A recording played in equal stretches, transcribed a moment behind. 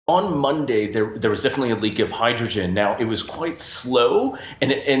on Monday, there was definitely a leak of hydrogen. Now, it was quite slow,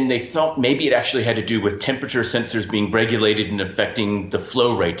 and they thought maybe it actually had to do with temperature sensors being regulated and affecting the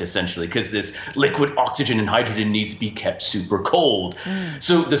flow rate, essentially, because this liquid oxygen and hydrogen needs to be kept super cold.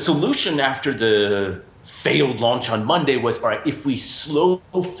 So the solution after the failed launch on Monday was, all right, if we slow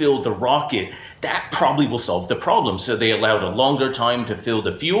fill the rocket, that probably will solve the problem. So they allowed a longer time to fill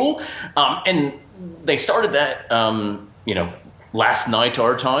the fuel, and they started that, last night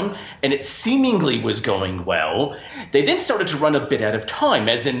our time, and it seemingly was going well. They then started to run a bit out of time,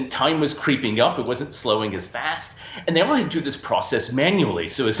 as in time was creeping up. It wasn't slowing as fast, and they only had to do this process manually.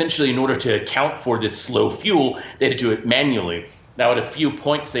 So essentially, in order to account for this slow fuel, they had to do it manually. Now, at a few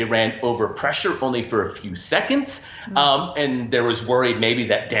points, they ran over pressure only for a few seconds, and there was worry maybe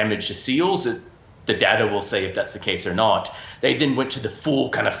that damaged the seals. The data will say if that's the case or not. They then went to the full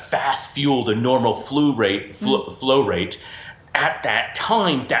kind of fast fuel, the normal flow rate. At that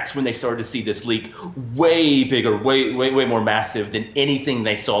time, that's when they started to see this leak way bigger, way more massive than anything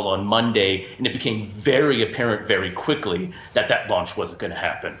they saw on Monday. And it became very apparent very quickly that that launch wasn't going to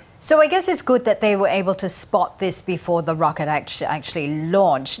happen. So I guess it's good that they were able to spot this before the rocket actually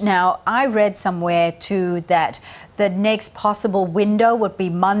launched. Now, I read somewhere too that the next possible window would be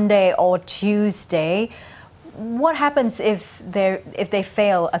Monday or Tuesday. What happens if they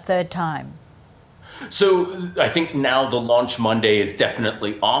fail a third time? So I think now the launch Monday is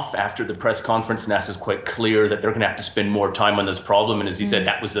definitely off. After the press conference, NASA's quite clear that they're going to have to spend more time on this problem. And as you said,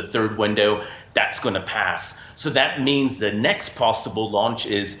 that was the third window. That's going to pass. So that means the next possible launch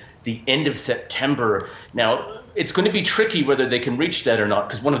is the end of September. Now, it's going to be tricky whether they can reach that or not,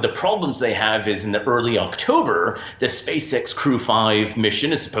 because one of the problems they have is in the early October, the SpaceX Crew 5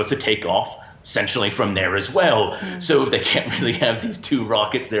 mission is supposed to take off essentially from there as well. So they can't really have these two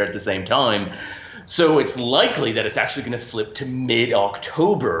rockets there at the same time. So it's likely that it's actually going to slip to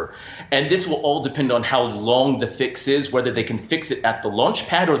mid-October. And this will all depend on how long the fix is, whether they can fix it at the launch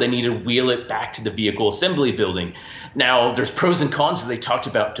pad or they need to wheel it back to the vehicle assembly building. Now, there's pros and cons, as they talked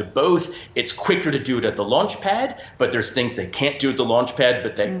about, to both. It's quicker to do it at the launch pad, but there's things they can't do at the launch pad,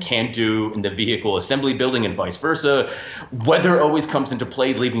 but they can do in the vehicle assembly building and vice versa. Weather always comes into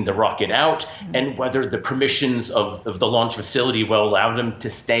play, leaving the rocket out, and whether the permissions of the launch facility will allow them to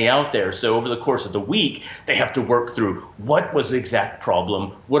stay out there. So over the course of the week, they have to work through what was the exact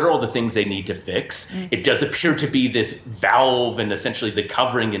problem, what are all the things they need to fix. It does appear to be this valve and essentially the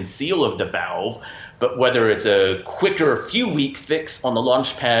covering and seal of the valve, but whether it's a quicker few-week fix on the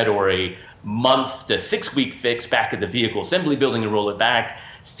launch pad or a month to 6-week fix back at the vehicle assembly building and roll it back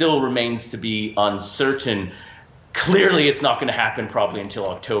still remains to be uncertain. Clearly, it's not going to happen probably until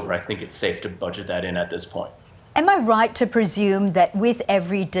October. I think it's safe to budget that in at this point. Am I right to presume that with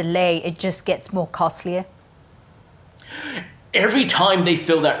every delay, it just gets more costlier? Every time they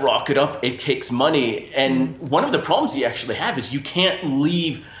fill that rocket up, it takes money. And one of the problems you actually have is you can't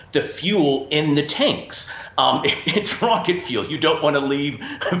leave the fuel in the tanks. It's rocket fuel. You don't want to leave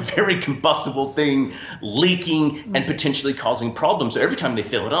a very combustible thing leaking and potentially causing problems. So every time they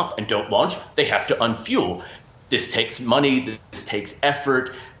fill it up and don't launch, they have to unfuel. This takes money, this takes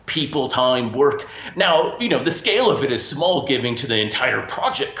effort, people, time, work. Now, the scale of it is small giving to the entire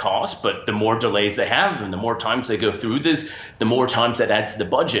project cost, but the more delays they have and the more times they go through this, the more times that adds to the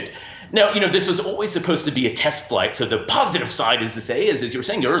budget. Now, this was always supposed to be a test flight. So the positive side is to say, as you were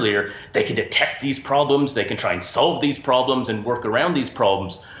saying earlier, they can detect these problems, they can try and solve these problems and work around these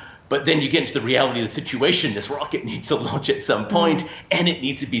problems. But then you get into the reality of the situation. This rocket needs to launch at some point, and it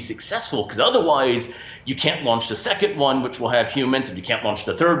needs to be successful, because otherwise you can't launch the second one, which will have humans, and you can't launch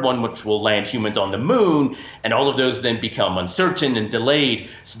the third one, which will land humans on the moon, and all of those then become uncertain and delayed.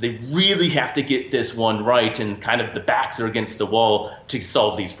 So they really have to get this one right, and kind of the backs are against the wall to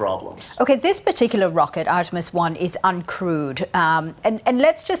solve these problems. Okay, this particular rocket, Artemis 1, is uncrewed. And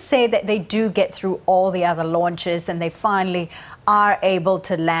let's just say that they do get through all the other launches and they finally are able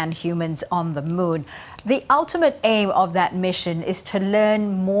to land humans on the moon. The ultimate aim of that mission is to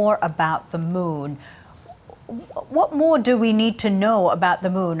learn more about the moon. What more do we need to know about the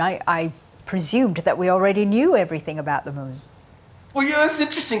moon? I presumed that we already knew everything about the moon. Well, yeah, that's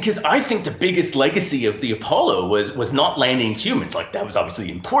interesting, because I think the biggest legacy of the Apollo was not landing humans. Like, that was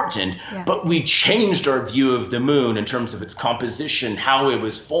obviously important, but we changed our view of the moon in terms of its composition, how it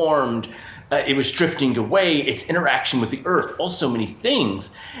was formed, It was drifting away, its interaction with the Earth, also many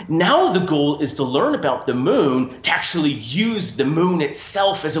things. Now the goal is to learn about the moon, to actually use the moon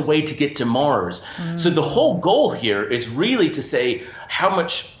itself as a way to get to Mars. So the whole goal here is really to say how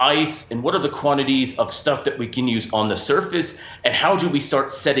much ice and what are the quantities of stuff that we can use on the surface, and how do we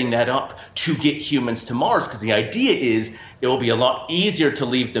start setting that up to get humans to Mars? Because the idea is it will be a lot easier to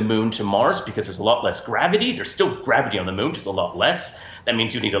leave the moon to Mars because there's a lot less gravity. There's still gravity on the moon, just a lot less. That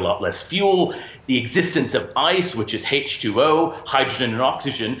means you need a lot less fuel. The existence of ice, which is H2O, hydrogen and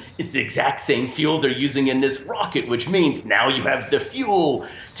oxygen, is the exact same fuel they're using in this rocket, which means now you have the fuel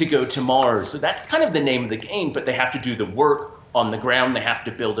to go to Mars. So that's kind of the name of the game, but they have to do the work on the ground. They have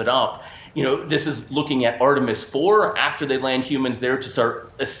to build it up. You know, this is looking at Artemis 4 after they land humans there to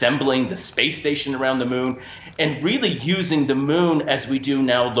start assembling the space station around the moon and really using the moon as we do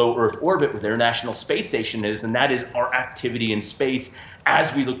now low Earth orbit where the International Space Station is, and that is our activity in space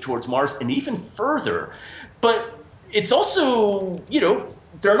as we look towards Mars and even further. But it's also, you know,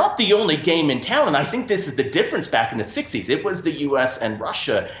 they're not the only game in town, and I think this is the difference back in the 60s. It was the US and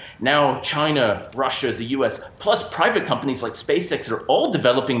Russia. Now China, Russia, the US, plus private companies like SpaceX are all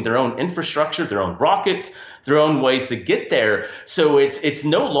developing their own infrastructure, their own rockets, their own ways to get there. So it's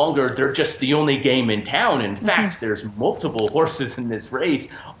no longer they're just the only game in town. In fact, there's multiple horses in this race,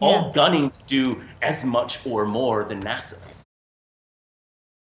 all gunning to do as much or more than NASA.